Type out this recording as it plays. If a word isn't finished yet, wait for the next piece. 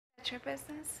your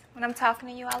business? When I'm talking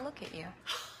to you, I'll look at you.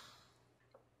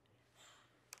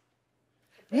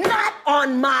 Not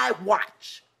on my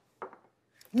watch.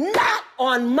 Not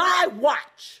on my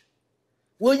watch.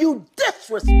 Will you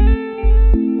disrespect?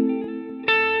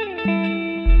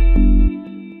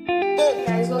 Hey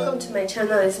guys, welcome to my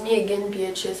channel. It's me again,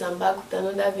 Beatrice. I'm back with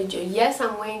another video. Yes,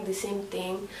 I'm wearing the same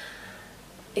thing.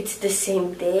 It's the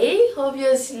same day,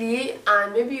 obviously,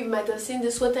 and maybe you might have seen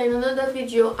this sweater in another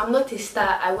video. I'm not a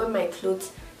star. I wear my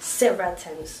clothes several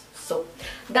times, so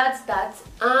that's that.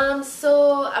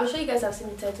 So I'm sure you guys have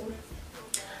seen the title,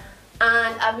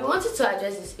 and I've been wanting to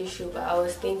address this issue, but I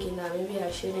was thinking that maybe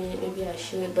I shouldn't, maybe I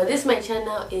should. But this my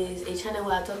channel is a channel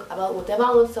where I talk about whatever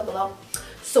I want to talk about.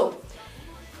 So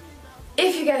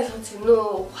if you guys want to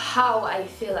know how I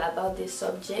feel about this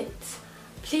subject,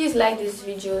 please like this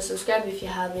video, subscribe if you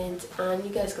haven't, and you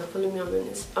guys can follow me on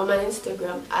my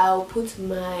Instagram. I'll put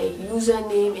my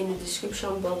username in the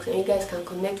description box and you guys can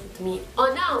connect with me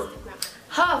on Instagram.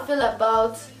 How I feel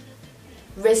about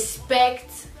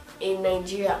respect in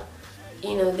Nigeria.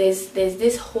 You know, there's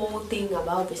this whole thing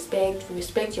about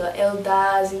respect your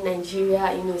elders in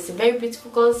Nigeria. You know, it's a very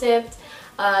beautiful concept.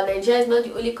 Nigeria is not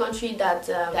the only country that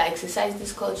exercise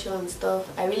this culture and stuff.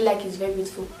 I really like it. It's very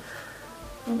beautiful.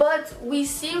 But we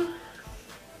seem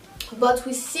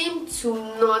to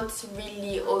not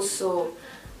really also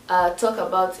talk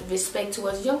about respect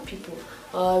towards young people,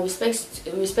 or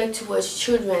respect towards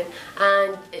children,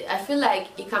 and I feel like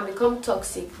it can become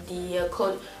toxic. The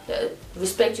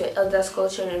respect your elders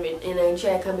culture in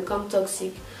Nigeria can become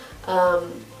toxic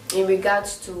in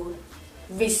regards to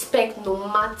respect no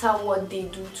matter what they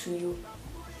do to you.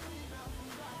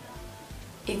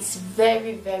 It's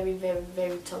very, very, very,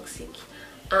 very toxic.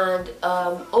 And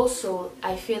also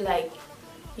I feel like,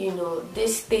 you know,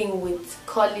 this thing with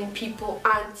calling people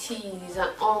aunties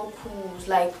and uncles,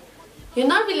 like, you're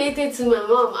not related to my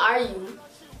mom, are you?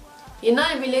 You're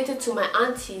not related to my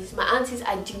aunties. My aunties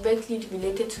are directly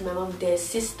related to my mom. They're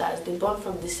sisters, they're born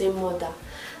from the same mother.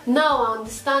 Now I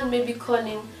understand maybe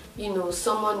calling, you know,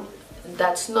 someone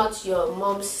that's not your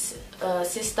mom's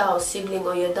sister or sibling,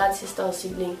 or your dad's sister or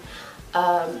sibling,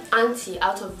 auntie,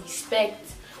 out of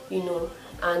respect, you know,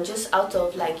 and just out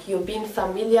of like you're being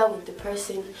familiar with the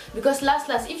person. Because last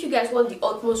if you guys want the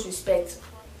utmost respect,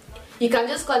 you can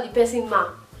just call the person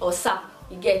ma or sa,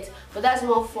 you get, but that's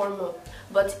more formal,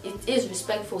 but it is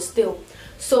respectful still.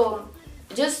 So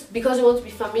just because you want to be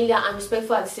familiar and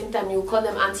respectful at the same time, you call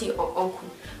them auntie or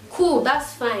uncle. Cool,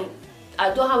 that's fine.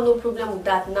 I don't have no problem with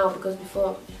that now, because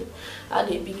before I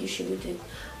had a big issue with it,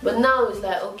 but now it's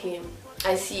like, okay,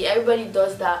 I see everybody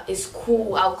does that. It's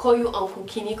cool. I'll call you Uncle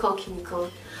Kinikon.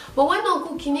 But when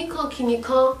Uncle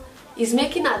Kinikon is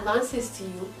making advances to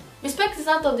you, respect is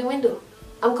out of the window.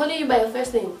 I'm calling you by your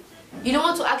first name. You don't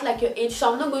want to act like your age,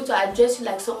 so I'm not going to address you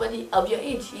like somebody of your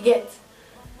age. You get?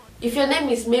 If your name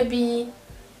is maybe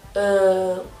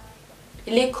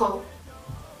Lekon,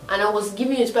 and I was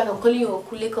giving you respect, I'm calling you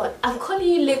Uncle Lekon. I'm calling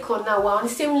you Lekon now. We're on the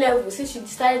same level since you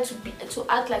decided to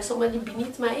act like somebody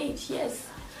beneath my age. Yes.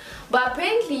 But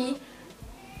apparently,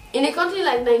 in a country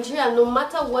like Nigeria, no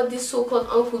matter what this so-called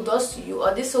uncle does to you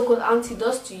or this so-called auntie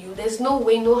does to you, there's no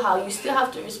way, no how. You still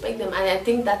have to respect them, and I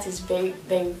think that is very,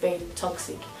 very, very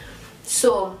toxic.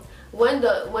 So when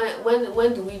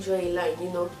do we draw a line? You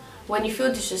know, when you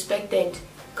feel disrespected,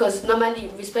 because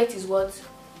normally respect is what,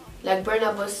 like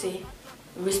Burna Boy say,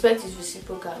 respect is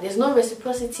reciprocal. There's no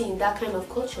reciprocity in that kind of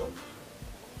culture.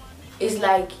 It's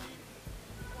like,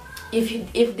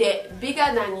 if they're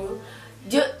bigger than you,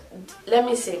 let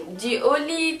me say, the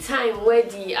only time where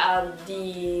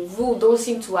the rule don't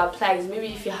seem to apply is maybe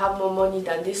if you have more money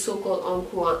than this so-called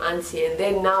uncle and auntie, and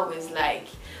then now it's like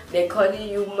they're calling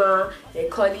you ma, they're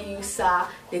calling you sir,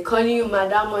 they're calling you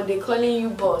madam, or they're calling you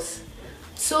boss.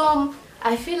 So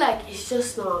I feel like it's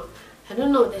just not, I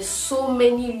don't know, there's so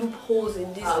many loopholes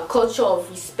in this culture of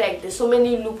respect. There's so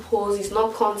many loopholes. It's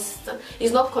not constant,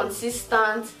 it's not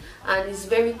consistent, and it's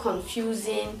very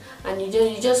confusing, and you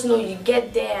just know you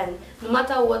get there, and no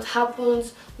matter what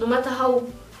happens, no matter how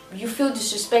you feel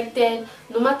disrespected,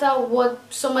 no matter what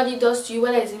somebody does to you,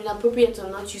 whether it's inappropriate or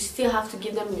not, you still have to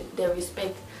give them their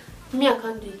respect. Me, I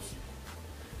can't do it.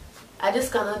 I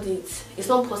just cannot do it. It's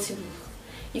not possible.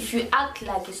 If you act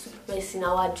like a stupid person,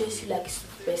 I'll address you like a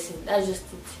stupid person. That's just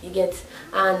it, you get.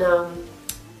 And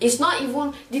it's not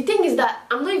even, the thing is that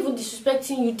I'm not even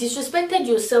disrespecting you. Disrespected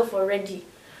yourself already.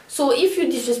 So if you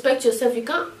disrespect yourself,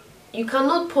 you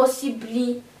cannot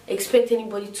possibly expect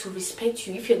anybody to respect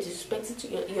you if you're disrespecting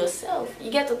to yourself.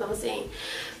 You get what I'm saying?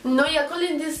 No, you're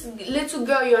calling this little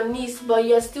girl your niece, but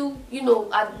you're still, you know,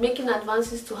 making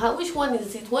advances to her. Which one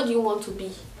is it? What do you want to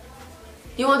be?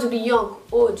 Do you want to be young,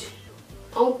 old,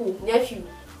 uncle, nephew,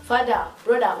 father,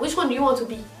 brother? Which one do you want to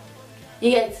be?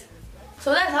 You get?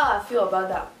 So that's how I feel about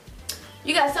that.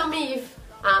 You guys tell me if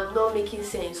I'm not making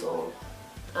sense, or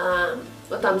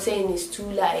what I'm saying is too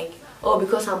like, oh,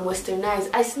 because I'm westernized.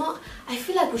 It's not. I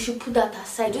feel like we should put that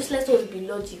aside. Just let us be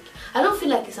logic. I don't feel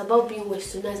like it's about being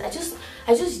westernized.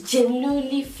 I just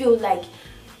genuinely feel like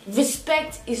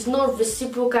respect is not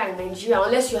reciprocal in Nigeria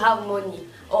unless you have money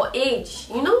or age.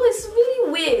 You know, it's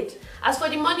really weird. As for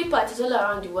the money part, it's all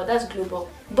around the world. That's global.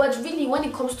 But really, when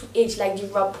it comes to age, like the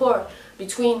rapport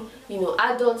between, you know,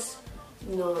 adults,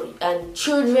 you know, and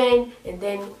children, and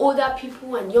then older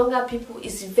people and younger people,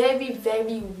 is very,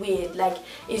 very weird. Like,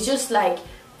 it's just like,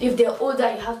 if they're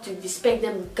older, you have to respect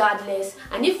them regardless,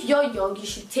 and if you're young, you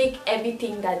should take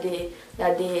everything that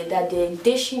they're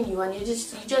dishing you, and you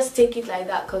just take it like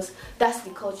that, because that's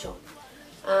the culture.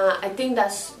 I think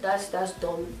that's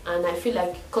dumb, and I feel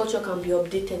like culture can be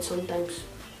updated sometimes.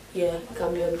 Yeah, it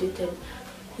can be updated.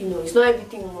 You know, it's not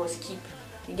everything we must keep.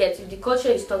 You get, if the culture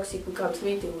is toxic, we can throw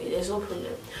it away. There's no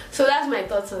problem. So that's my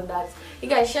thoughts on that. You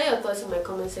guys share your thoughts in my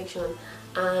comment section,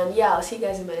 and yeah, I'll see you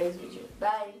guys in my next video.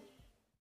 Bye.